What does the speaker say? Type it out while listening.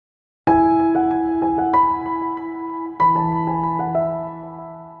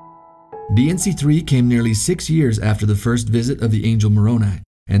DNC3 came nearly 6 years after the first visit of the angel Moroni,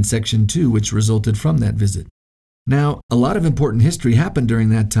 and Section 2, which resulted from that visit. Now, a lot of important history happened during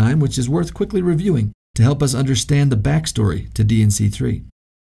that time, which is worth quickly reviewing to help us understand the backstory to DNC3.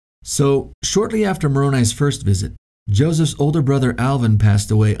 So, shortly after Moroni's first visit, Joseph's older brother Alvin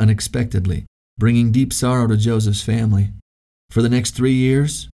passed away unexpectedly, bringing deep sorrow to Joseph's family. For the next 3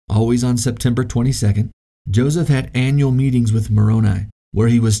 years, always on September 22nd, Joseph had annual meetings with Moroni, where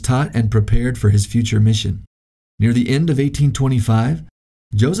he was taught and prepared for his future mission. Near the end of 1825,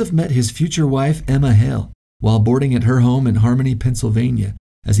 Joseph met his future wife Emma Hale while boarding at her home in Harmony, Pennsylvania,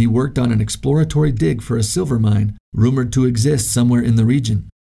 as he worked on an exploratory dig for a silver mine rumored to exist somewhere in the region.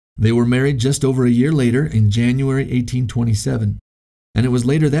 They were married just over a year later in January 1827, and it was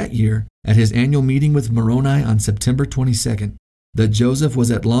later that year, at his annual meeting with Moroni on September 22nd, that Joseph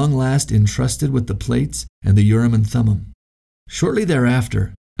was at long last entrusted with the plates and the Urim and Thummim. Shortly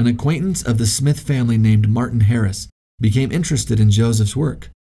thereafter, an acquaintance of the Smith family named Martin Harris became interested in Joseph's work.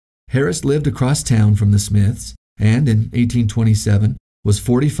 Harris lived across town from the Smiths and, in 1827, was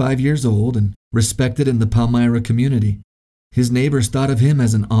 45 years old and respected in the Palmyra community. His neighbors thought of him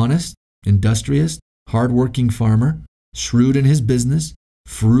as an honest, industrious, hard-working farmer, shrewd in his business,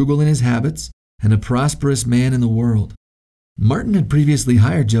 frugal in his habits, and a prosperous man in the world. Martin had previously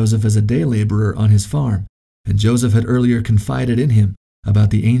hired Joseph as a day laborer on his farm, and Joseph had earlier confided in him about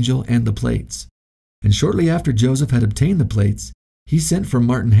the angel and the plates. And shortly after Joseph had obtained the plates, he sent for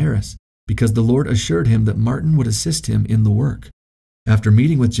Martin Harris because the Lord assured him that Martin would assist him in the work. After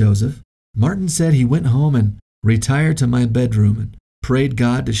meeting with Joseph, Martin said he went home and retired to my bedroom and prayed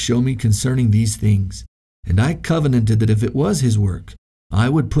God to show me concerning these things. And I covenanted that if it was his work, I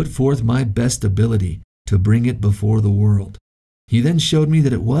would put forth my best ability to bring it before the world. He then showed me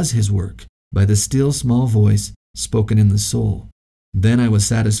that it was his work by the still small voice spoken in the soul. Then I was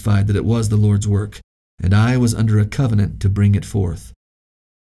satisfied that it was the Lord's work, and I was under a covenant to bring it forth.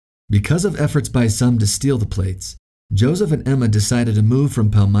 Because of efforts by some to steal the plates, Joseph and Emma decided to move from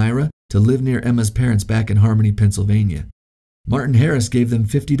Palmyra to live near Emma's parents back in Harmony, Pennsylvania. Martin Harris gave them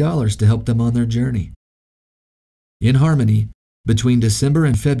 $50 to help them on their journey. In Harmony, between December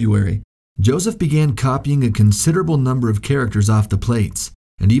and February, Joseph began copying a considerable number of characters off the plates,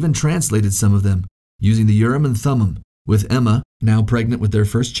 and even translated some of them, using the Urim and Thummim, with Emma, now pregnant with their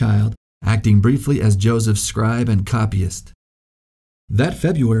first child, acting briefly as Joseph's scribe and copyist. That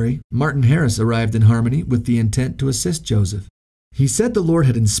February, Martin Harris arrived in Harmony with the intent to assist Joseph. He said the Lord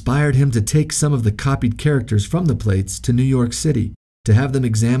had inspired him to take some of the copied characters from the plates to New York City to have them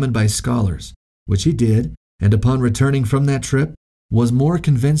examined by scholars, which he did, and upon returning from that trip, was more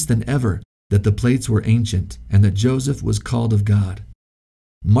convinced than ever that the plates were ancient and that Joseph was called of God.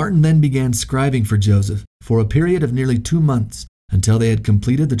 Martin then began scribing for Joseph for a period of nearly 2 months until they had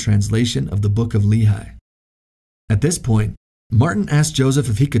completed the translation of the Book of Lehi. At this point, Martin asked Joseph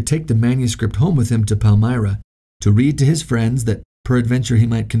if he could take the manuscript home with him to Palmyra to read to his friends that peradventure he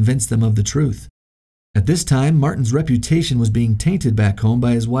might convince them of the truth. At this time, Martin's reputation was being tainted back home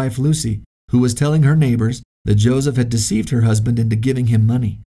by his wife Lucy, who was telling her neighbors that Joseph had deceived her husband into giving him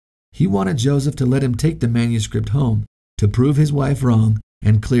money. He wanted Joseph to let him take the manuscript home to prove his wife wrong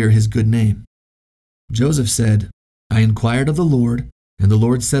and clear his good name. Joseph said, I inquired of the Lord, and the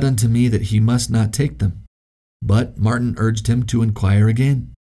Lord said unto me that he must not take them. But Martin urged him to inquire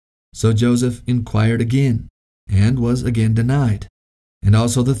again. So Joseph inquired again, and was again denied, and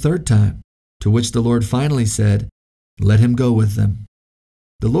also the third time, to which the Lord finally said, Let him go with them.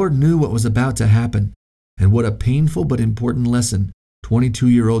 The Lord knew what was about to happen, and what a painful but important lesson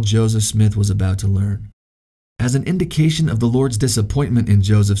 22-year-old Joseph Smith was about to learn. As an indication of the Lord's disappointment in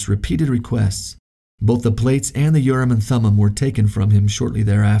Joseph's repeated requests, both the plates and the Urim and Thummim were taken from him shortly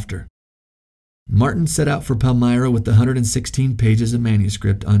thereafter. Martin set out for Palmyra with the 116 pages of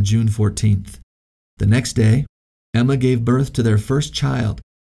manuscript on June 14th. The next day, Emma gave birth to their first child,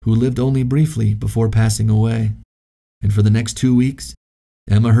 who lived only briefly before passing away. And for the next 2 weeks,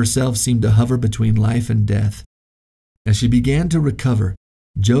 Emma herself seemed to hover between life and death. As she began to recover,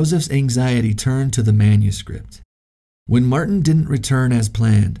 Joseph's anxiety turned to the manuscript. When Martin didn't return as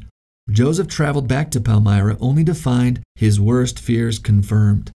planned, Joseph traveled back to Palmyra only to find his worst fears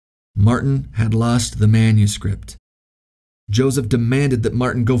confirmed. Martin had lost the manuscript. Joseph demanded that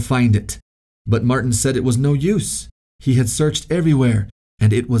Martin go find it, but Martin said it was no use. He had searched everywhere,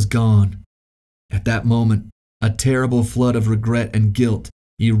 and it was gone. At that moment, a terrible flood of regret and guilt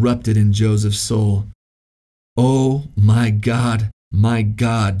erupted in Joseph's soul. "Oh, my God,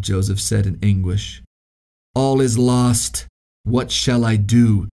 Joseph said in anguish. "All is lost. What shall I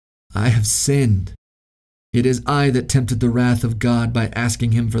do? I have sinned." It is I that tempted the wrath of God by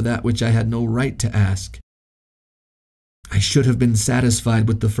asking him for that which I had no right to ask. I should have been satisfied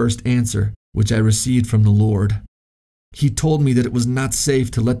with the first answer which I received from the Lord. He told me that it was not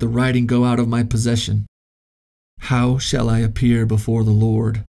safe to let the writing go out of my possession. How shall I appear before the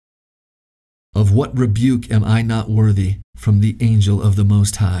Lord? Of what rebuke am I not worthy from the angel of the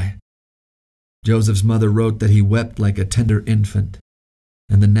Most High? Joseph's mother wrote that he wept like a tender infant,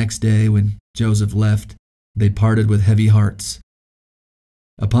 and the next day when Joseph left, they parted with heavy hearts.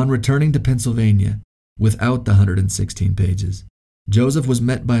 Upon returning to Pennsylvania, without the 116 pages, Joseph was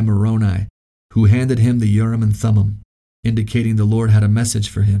met by Moroni, who handed him the Urim and Thummim, indicating the Lord had a message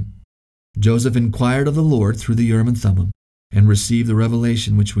for him. Joseph inquired of the Lord through the Urim and Thummim and received the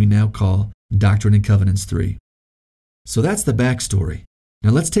revelation which we now call Doctrine and Covenants 3. So that's the backstory.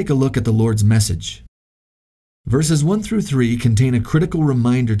 Now let's take a look at the Lord's message. Verses 1 through 3 contain a critical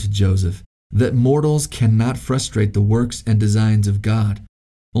reminder to Joseph that mortals cannot frustrate the works and designs of God,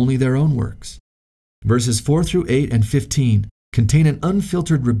 only their own works. Verses 4 through 8 and 15 contain an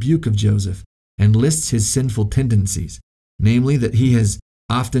unfiltered rebuke of Joseph and lists his sinful tendencies, namely that he has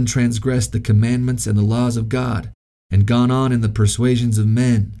often transgressed the commandments and the laws of God, and gone on in the persuasions of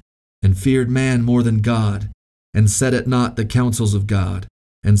men, and feared man more than God, and set at naught the counsels of God,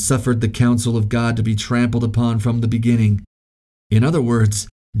 and suffered the counsel of God to be trampled upon from the beginning. In other words,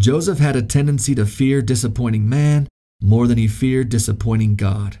 Joseph had a tendency to fear disappointing man more than he feared disappointing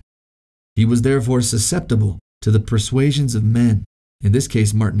God. He was therefore susceptible to the persuasions of men, in this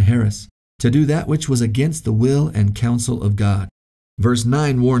case Martin Harris, to do that which was against the will and counsel of God. Verse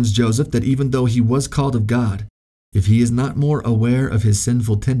 9 warns Joseph that even though he was called of God, if he is not more aware of his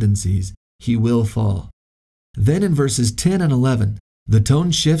sinful tendencies, he will fall. Then in verses 10 and 11, the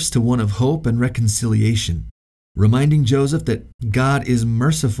tone shifts to one of hope and reconciliation, reminding Joseph that God is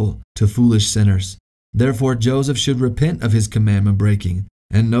merciful to foolish sinners. Therefore, Joseph should repent of his commandment breaking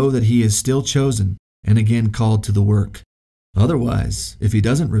and know that he is still chosen and again called to the work. Otherwise, if he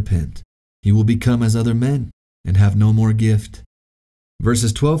doesn't repent, he will become as other men and have no more gift.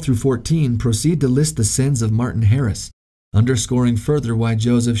 Verses 12 through 14 proceed to list the sins of Martin Harris, underscoring further why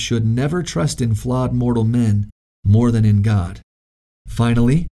Joseph should never trust in flawed mortal men more than in God.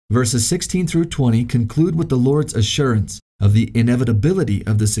 Finally, verses 16 through 20 conclude with the Lord's assurance of the inevitability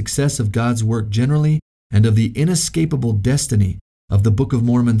of the success of God's work generally and of the inescapable destiny of the Book of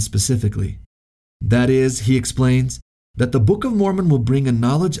Mormon specifically. That is, he explains, that the Book of Mormon will bring a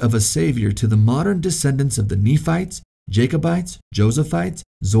knowledge of a Savior to the modern descendants of the Nephites, Jacobites, Josephites,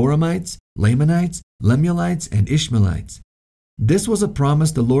 Zoramites, Lamanites, Lemuelites, and Ishmaelites. This was a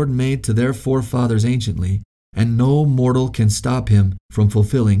promise the Lord made to their forefathers anciently, and no mortal can stop him from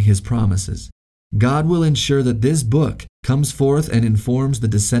fulfilling his promises. God will ensure that this book comes forth and informs the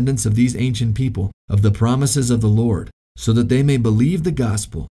descendants of these ancient people of the promises of the Lord, so that they may believe the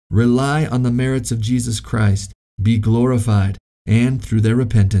gospel, rely on the merits of Jesus Christ, be glorified, and through their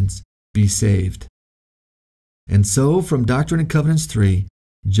repentance, be saved. And so, from Doctrine and Covenants 3,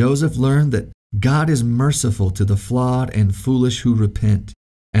 Joseph learned that God is merciful to the flawed and foolish who repent,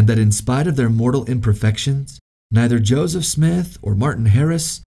 and that in spite of their mortal imperfections, neither Joseph Smith or Martin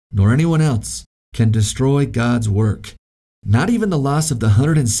Harris nor anyone else can destroy God's work. Not even the loss of the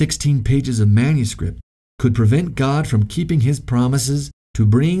 116 pages of manuscript could prevent God from keeping his promises to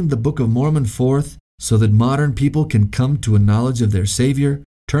bring the Book of Mormon forth so that modern people can come to a knowledge of their Savior,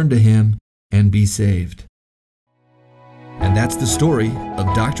 turn to him, and be saved. And that's the story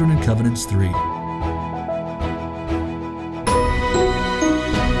of Doctrine and Covenants 3.